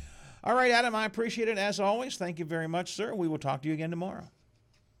period. All right, Adam, I appreciate it as always. Thank you very much, sir. We will talk to you again tomorrow.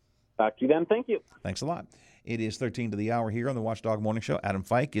 Talk to you then. Thank you. Thanks a lot. It is 13 to the hour here on the Watchdog Morning Show. Adam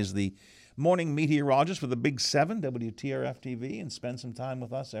Fike is the morning meteorologist for the Big 7, WTRF-TV, and spend some time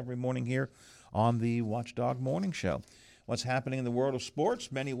with us every morning here on the Watchdog Morning Show. What's happening in the world of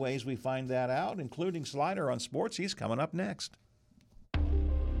sports? Many ways we find that out, including Slider on sports. He's coming up next.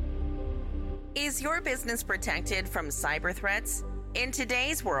 Is your business protected from cyber threats? In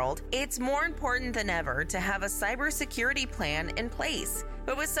today's world, it's more important than ever to have a cybersecurity plan in place.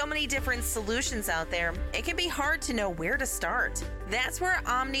 But with so many different solutions out there, it can be hard to know where to start. That's where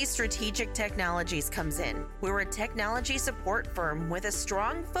Omni Strategic Technologies comes in. We're a technology support firm with a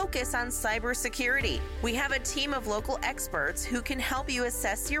strong focus on cybersecurity. We have a team of local experts who can help you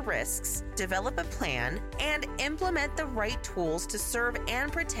assess your risks, develop a plan, and implement the right tools to serve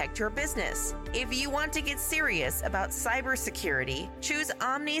and protect your business. If you want to get serious about cybersecurity, choose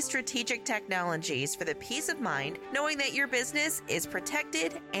Omni Strategic Technologies for the peace of mind knowing that your business is protected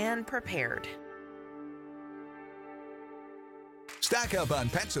and prepared. Stack up on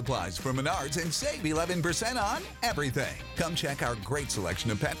pet supplies from Menards and save 11% on everything. Come check our great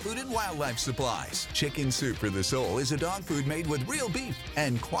selection of pet food and wildlife supplies. Chicken Soup for the Soul is a dog food made with real beef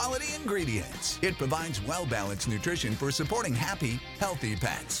and quality ingredients. It provides well-balanced nutrition for supporting happy, healthy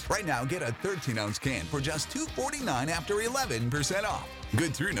pets. Right now, get a 13-ounce can for just $2.49 after 11% off.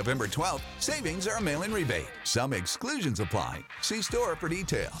 Good through November 12th. Savings are a mail-in rebate. Some exclusions apply. See store for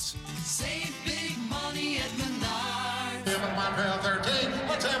details. Save big money at Menards. L13,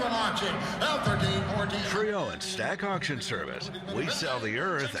 let's have an auction. L13, 14. Frio and Stack Auction Service. We sell the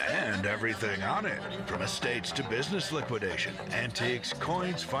earth and everything on it. From estates to business liquidation, antiques,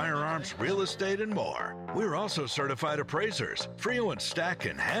 coins, firearms, real estate, and more. We're also certified appraisers. Frio and Stack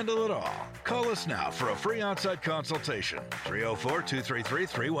can handle it all. Call us now for a free on-site consultation.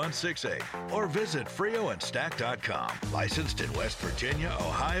 304-233-3168. Or visit FrioandStack.com. Licensed in West Virginia,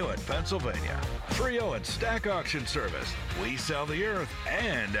 Ohio, and Pennsylvania. Frio and Stack Auction Service. We sell the earth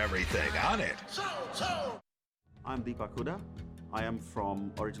and everything on it. I'm Deepak Huda. I am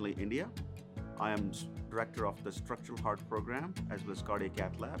from originally India. I am director of the Structural Heart Program as well as Cardiac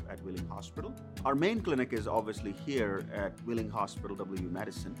Cath Lab at Wheeling Hospital. Our main clinic is obviously here at Wheeling Hospital, WV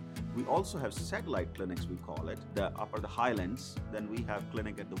Medicine. We also have satellite clinics, we call it, the Upper Highlands. Then we have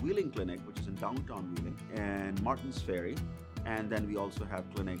clinic at the Wheeling Clinic, which is in downtown Wheeling, and Martins Ferry. And then we also have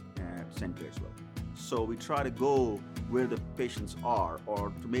clinic at St. Clairsville. So we try to go where the patients are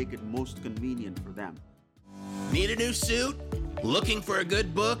or to make it most convenient for them. Need a new suit? Looking for a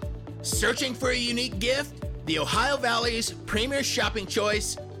good book? Searching for a unique gift? The Ohio Valley's premier shopping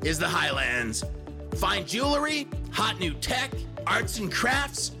choice is the Highlands. Find jewelry, hot new tech, arts and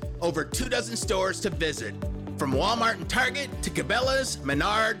crafts, over 24 stores to visit. From Walmart and Target to Cabela's,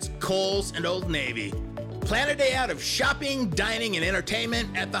 Menards, Kohl's, and Old Navy. Plan a day out of shopping, dining, and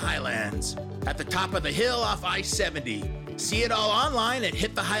entertainment at the Highlands. At the top of the hill off I-70. See it all online at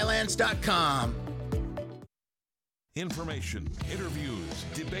hitthehighlands.com. Information, interviews,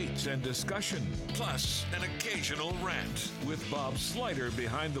 debates, and discussion, plus an occasional rant with Bob Slider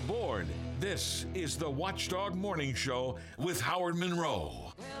behind the board. This is the Watchdog Morning Show with Howard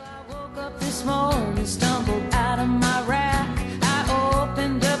Monroe. I woke up this morning, stumbled out of my rack. I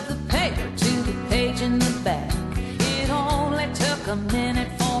opened up the paper to the page in the back. It only took a minute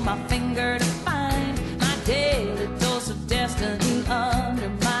for my finger to find my daily dose of destiny under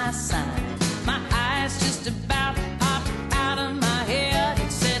my sign. My eyes just about popped out of my head.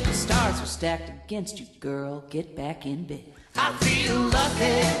 It said the stars are stacked against you, girl. Get back in bed. I feel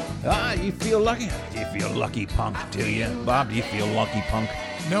lucky. You feel lucky? Do you feel lucky, punk, do you? Bob, do you feel lucky, punk?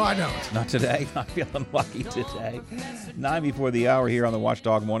 No, I don't. Not today. Not feeling lucky today. 9 before the hour here on the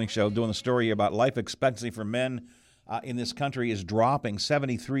Watchdog Morning Show, doing the story about life expectancy for men in this country is dropping.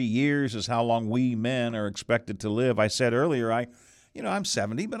 73 years is how long we men are expected to live. I said earlier, I'm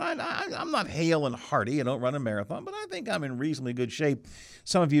 70, but I'm not hale and hearty. I don't run a marathon, but I think I'm in reasonably good shape.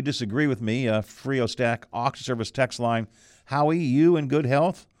 Some of you disagree with me. Frio Stack Auction Service text line. Howie, you in good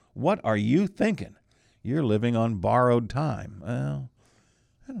health? What are you thinking? You're living on borrowed time. Well,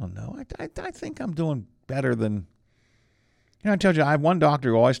 I don't know. I think I'm doing better than... I told you, I have one doctor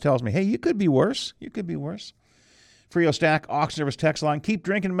who always tells me, hey, you could be worse. You could be worse. Frio Stack Auction Service text line. Keep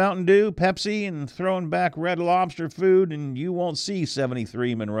drinking Mountain Dew, Pepsi, and throwing back Red Lobster food, and you won't see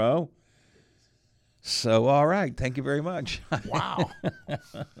 73 Monroe. So, all right. Thank you very much. Wow.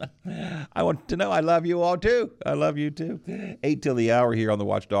 I want to know I love you all, too. I love you, too. 8 till the hour here on the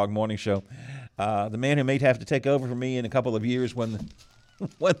Watchdog Morning Show. The man who may have to take over for me in a couple of years when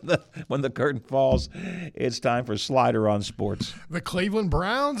the curtain falls, it's time for Slider on Sports. The Cleveland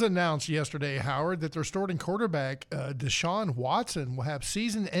Browns announced yesterday, Howard, that their starting quarterback, Deshaun Watson, will have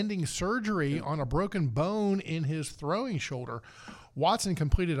season-ending surgery on a broken bone in his throwing shoulder. Watson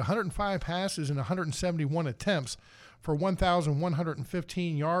completed 105 passes in 171 attempts for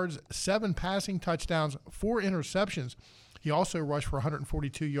 1,115 yards, 7 passing touchdowns, 4 interceptions. He also rushed for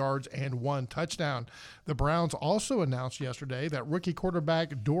 142 yards and 1 touchdown. The Browns also announced yesterday that rookie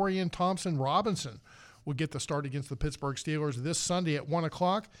quarterback Dorian Thompson-Robinson will get the start against the Pittsburgh Steelers this Sunday at 1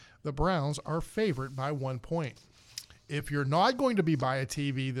 o'clock. The Browns are favored by 1 point. If you're not going to be by a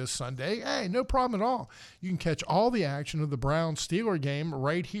TV this Sunday, hey, no problem at all. You can catch all the action of the Browns-Steeler game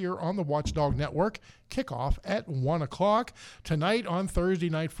right here on the Watchdog Network. Kickoff at 1 o'clock. Tonight on Thursday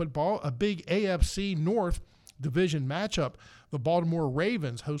Night Football, a big AFC North division matchup. The Baltimore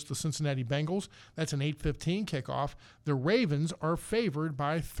Ravens host the Cincinnati Bengals. That's an 8:15 kickoff. The Ravens are favored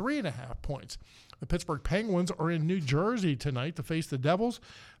by 3.5 points. The Pittsburgh Penguins are in New Jersey tonight to face the Devils.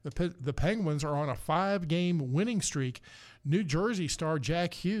 The Penguins are on a 5-game winning streak. New Jersey star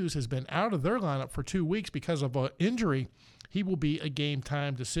Jack Hughes has been out of their lineup for 2 weeks because of an injury. he will be a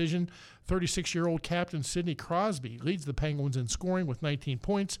game-time decision. 36-year-old captain Sidney Crosby leads the Penguins in scoring with 19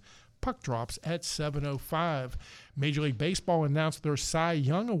 points. Puck drops at 7:05. Major League Baseball announced their Cy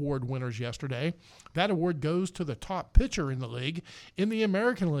Young Award winners yesterday. That award goes to the top pitcher in the league. In the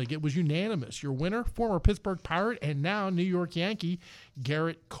American League, it was unanimous. Your winner, former Pittsburgh Pirate and now New York Yankee,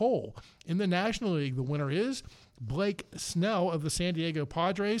 Garrett Cole. In the National League, the winner is Blake Snell of the San Diego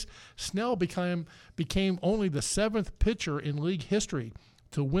Padres. Snell became only the 7th pitcher in league history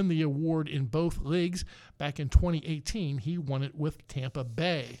to win the award in both leagues. Back in 2018, he won it with Tampa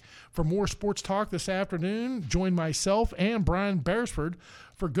Bay. For more sports talk this afternoon, join myself and Brian Beresford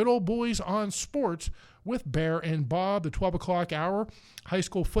for Good Old Boys on Sports with Bear and Bob, the 12 o'clock hour. High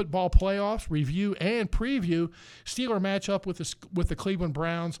school football playoffs, review and preview Steeler matchup with the Cleveland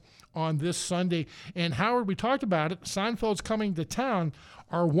Browns on this Sunday. And Howard, we talked about it. Seinfeld's coming to town.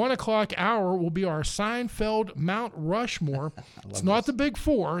 Our 1 o'clock hour will be our Seinfeld Mount Rushmore. It's not the Big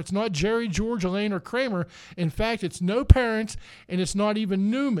Four. It's not Jerry, George, Elaine, or Kramer. In fact, it's no parents, and it's not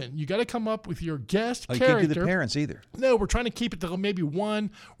even Newman. You got to come up with your guest character. You can't do the parents either. No, we're trying to keep it to maybe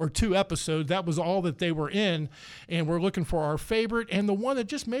 1 or 2 episodes. That was all that they were in, and we're looking for our favorite and the one that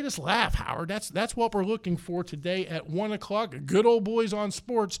just made us laugh, Howard. That's what we're looking for today at 1 o'clock. Good Old Boys on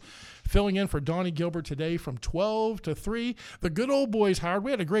Sports, filling in for Donnie Gilbert today from 12 to 3. The Good Old Boys, Howard, we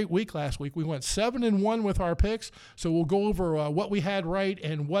had a great week last week. We went 7-1 with our picks, so we'll go over what we had right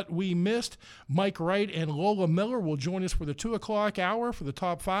and what we missed. Mike Wright and Lola Miller will join us for the 2 o'clock hour for the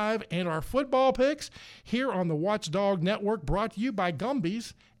top 5 and our football picks here on the Watchdog Network, brought to you by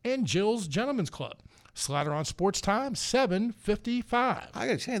Gumby's and Jill's Gentlemen's Club. Slatter on Sports Time, 7:55. I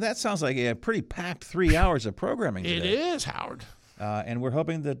got to tell you, that sounds like a pretty packed 3 hours of programming today. It is, Howard. And we're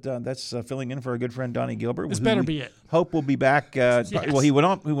hoping that that's filling in for our good friend Donnie Gilbert. This better be it. Hope will be back. Yes. Well, he will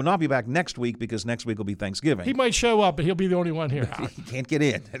not be back next week because next week will be Thanksgiving. He might show up, but he'll be the only one here. He can't get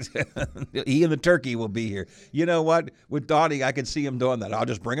in. He and the turkey will be here. You know what? With Donnie, I can see him doing that. I'll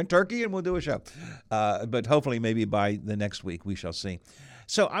just bring a turkey and we'll do a show. But hopefully maybe by the next week we shall see.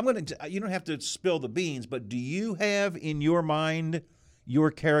 So I'm going to. You don't have to spill the beans, but do you have in your mind your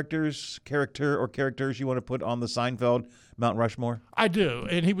character or characters you want to put on the Seinfeld Mount Rushmore? I do,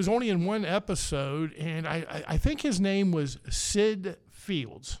 and he was only in one episode, and I think his name was Sid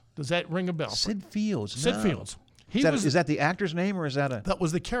Fields. Does that ring a bell? Sid Fields. Sid Fields. Is that the actor's name or is that a? That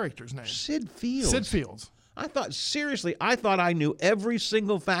was the character's name. Sid Fields. Sid Fields. I thought I knew every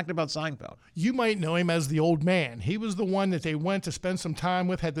single fact about Seinfeld. You might know him as the old man. He was the one that they went to spend some time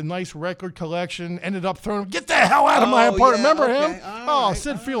with, had the nice record collection, ended up throwing him, get the hell out of my apartment. Remember him?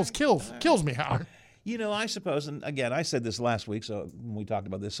 Sid Fields kills me, Howard. You know, I suppose, and again, I said this last week, so when we talked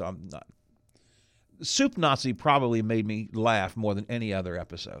about this, Soup Nazi probably made me laugh more than any other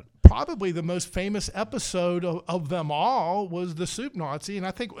episode. Probably the most famous episode of them all was the Soup Nazi, and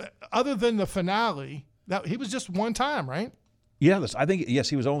I think other than the finale, that he was just one time, right? Yeah, I think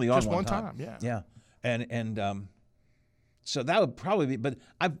he was only on just one time. Yeah, and so that would probably be. But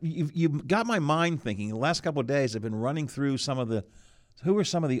you've got my mind thinking. The last couple of days, I've been running through who are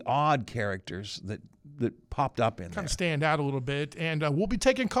some of the odd characters that popped up in there. Kind of stand out a little bit, and we'll be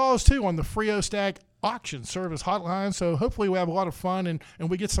taking calls too on the Frio Stack auction service hotline. So hopefully we have a lot of fun and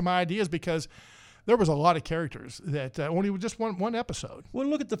we get some ideas because there was a lot of characters that only just one episode. Well,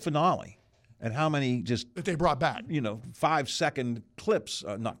 look at the finale. And how many that they brought back? 5-second clips,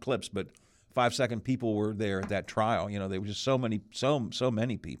 not clips, but 5-second people were there at that trial. There were just so many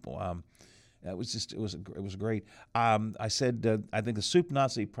people. It was great. I said I think the Soup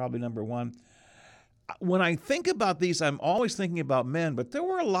Nazi probably number one. When I think about these, I'm always thinking about men, but there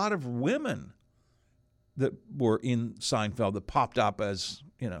were a lot of women that were in Seinfeld that popped up as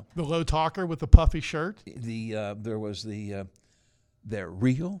the low talker with the puffy shirt. There was they're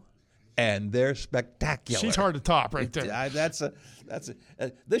real. And they're spectacular. She's hard to top right there.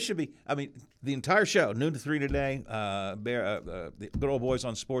 This should be, the entire show, noon to 3 today. The Good Old Boys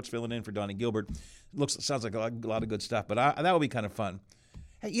on Sports filling in for Donnie Gilbert. Sounds like a lot of good stuff, but that would be kind of fun.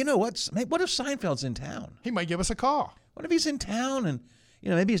 Hey, you know what? What if Seinfeld's in town? He might give us a call. What if he's in town and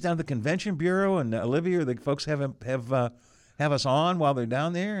maybe he's down at the convention bureau and Olivia or the folks have us on while they're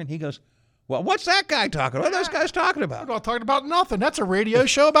down there, and he goes, well, what's that guy talking about? What are those guys talking about? We're not talking about nothing. That's a radio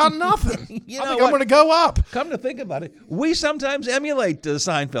show about nothing. I think I'm going to go up. Come to think about it, we sometimes emulate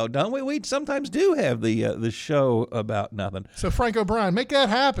Seinfeld, don't we? We sometimes do have the show about nothing. So, Frank O'Brien, make that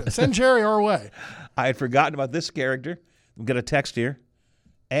happen. Send Jerry our way. I had forgotten about this character. We've got a text here.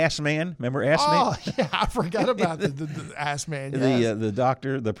 Ass Man. Remember Ass Man? Oh, yeah, I forgot about the Ass Man. Yes. The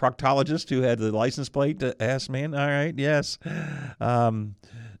doctor, the proctologist who had the license plate, Ass Man. All right, yes.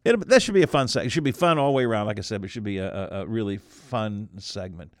 That should be a fun segment. It should be fun all the way around, like I said, but it should be a really fun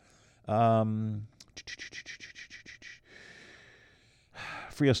segment.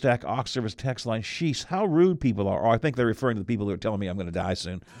 Frio Stack Aux Service text line. Sheesh, how rude people are. I think they're referring to the people who are telling me I'm going to die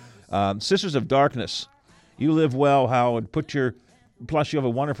soon. Sisters of Darkness. You live well, Howard. Plus, you have a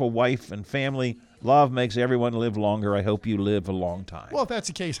wonderful wife and family. Love makes everyone live longer. I hope you live a long time. Well, if that's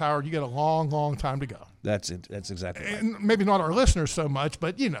the case, Howard, you got a long, long time to go. That's it. That's exactly right. And maybe not our listeners so much,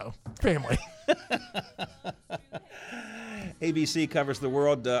 but, family. ABC covers the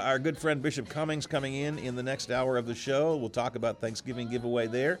world. Our good friend Bishop Cummings coming in the next hour of the show. We'll talk about Thanksgiving giveaway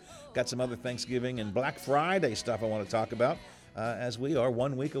there. Got some other Thanksgiving and Black Friday stuff I want to talk about as we are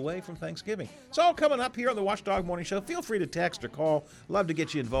 1 week away from Thanksgiving. It's all coming up here on the Watchdog Morning Show. Feel free to text or call. Love to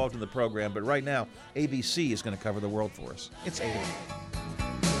get you involved in the program. But right now, ABC is going to cover the world for us. It's 8 a.m.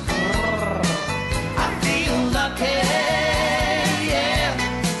 I feel lucky, yeah.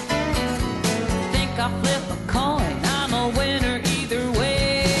 Think I'll flip a coin. I'm a winner either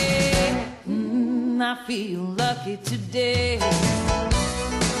way. I feel lucky today.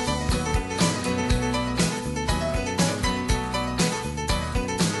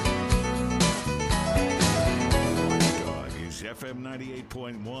 FM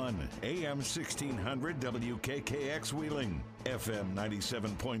 98.1, AM 1600 WKKX Wheeling, FM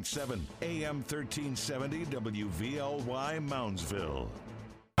 97.7, AM 1370 WVLY Moundsville.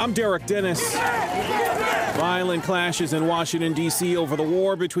 I'm Derek Dennis. Violent clashes in Washington, D.C. over the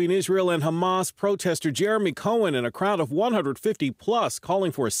war between Israel and Hamas. Protester Jeremy Cohen and a crowd of 150 plus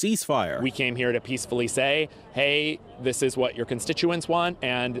calling for a ceasefire. We came here to peacefully say, hey, this is what your constituents want,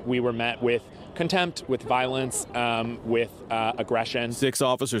 and we were met with contempt, with violence, with aggression. 6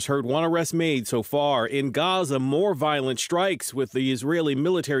 officers heard, 1 arrest made so far. In Gaza, more violent strikes, with the Israeli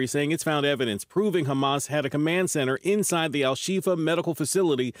military saying it's found evidence proving Hamas had a command center inside the Al-Shifa medical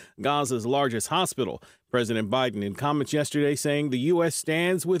facility, Gaza's largest hospital. President Biden in comments yesterday saying the U.S.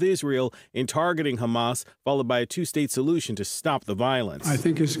 stands with Israel in targeting Hamas, followed by a 2-state solution to stop the violence. I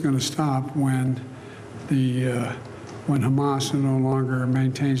think it's going to stop when Hamas no longer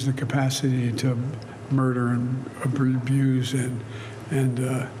maintains the capacity to murder and abuse and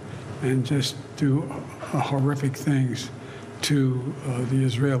just do horrific things to the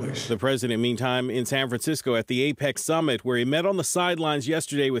Israelis. The president, meantime, in San Francisco at the APEC summit, where he met on the sidelines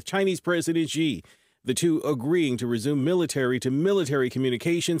yesterday with Chinese President Xi. The two agreeing to resume military-to-military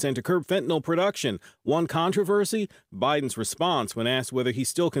communications and to curb fentanyl production. One controversy, Biden's response when asked whether he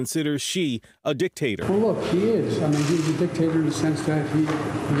still considers Xi a dictator. Well, look, he is. I mean, he's a dictator in the sense that he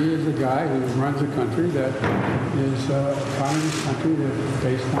is a guy who runs a country that is a communist country that is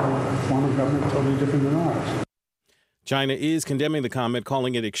based on a form of government totally different than ours. China is condemning the comment,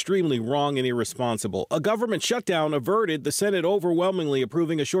 calling it extremely wrong and irresponsible. A government shutdown averted, the Senate overwhelmingly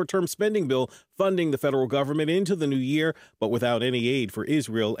approving a short-term spending bill funding the federal government into the new year, but without any aid for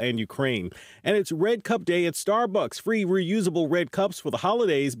Israel and Ukraine. And it's Red Cup Day at Starbucks. Free reusable red cups for the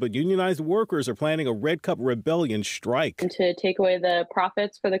holidays, but unionized workers are planning a Red Cup rebellion strike. To take away the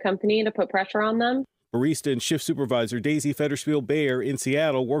profits for the company, to put pressure on them. Barista and shift supervisor Daisy Federspiel-Bayer in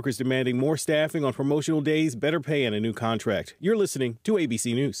Seattle, workers demanding more staffing on promotional days, better pay, and a new contract. You're listening to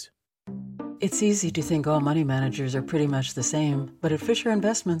ABC News. It's easy to think all money managers are pretty much the same, but at Fisher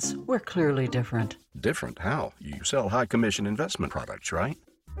Investments, we're clearly different. Different? How? You sell high-commission investment products, right?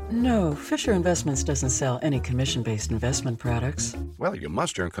 No, Fisher Investments doesn't sell any commission-based investment products. Well, you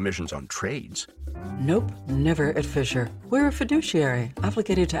must earn commissions on trades. Nope, never at Fisher. We're a fiduciary,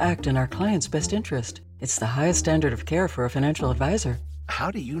 obligated to act in our client's best interest. It's the highest standard of care for a financial advisor.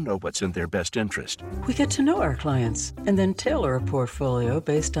 How do you know what's in their best interest? We get to know our clients and then tailor a portfolio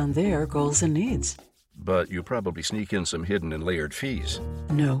based on their goals and needs. But you probably sneak in some hidden and layered fees.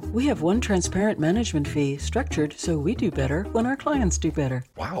 No, we have one transparent management fee structured so we do better when our clients do better.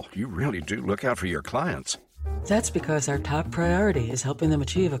 Wow, you really do look out for your clients. That's because our top priority is helping them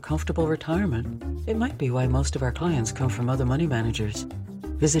achieve a comfortable retirement. It might be why most of our clients come from other money managers.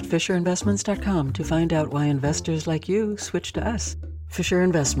 Visit FisherInvestments.com to find out why investors like you switch to us. Fisher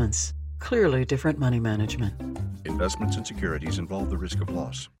Investments. Clearly different money management. Investments and securities involve the risk of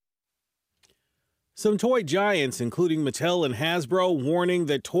loss. Some toy giants, including Mattel and Hasbro, warning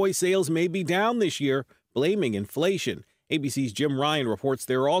that toy sales may be down this year, blaming inflation. ABC's Jim Ryan reports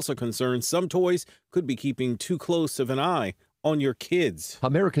there are also concerns some toys could be keeping too close of an eye on your kids.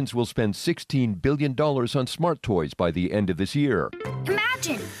 Americans will spend $16 billion on smart toys by the end of this year.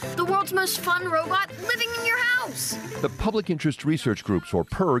 Imagine the world's most fun robot living in your house. The Public Interest Research Group, or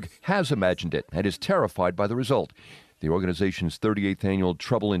PIRG, has imagined it and is terrified by the result. The organization's 38th annual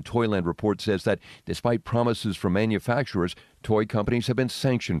Trouble in Toyland report says that despite promises from manufacturers, toy companies have been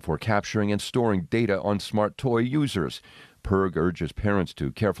sanctioned for capturing and storing data on smart toy users. PIRG urges parents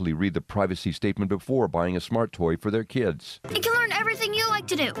to carefully read the privacy statement before buying a smart toy for their kids. It can learn everything you like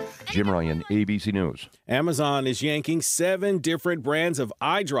to do. Jim Ryan, ABC News. Amazon is yanking 7 different brands of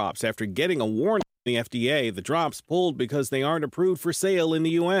eye drops after getting a warning from the FDA. The drops pulled because they aren't approved for sale in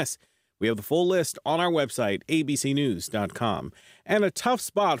the U.S. We have the full list on our website, abcnews.com. And a tough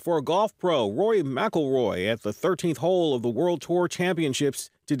spot for a golf pro, Rory McIlroy, at the 13th hole of the World Tour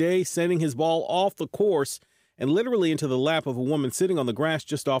Championships today, sending his ball off the course and literally into the lap of a woman sitting on the grass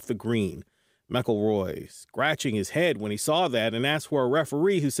just off the green. McIlroy scratching his head when he saw that and asked for a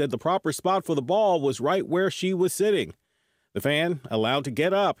referee who said the proper spot for the ball was right where she was sitting. The fan allowed to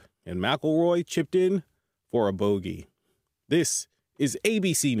get up, and McIlroy chipped in for a bogey. This is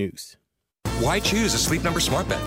ABC News. Why choose a Sleep Number smart bed?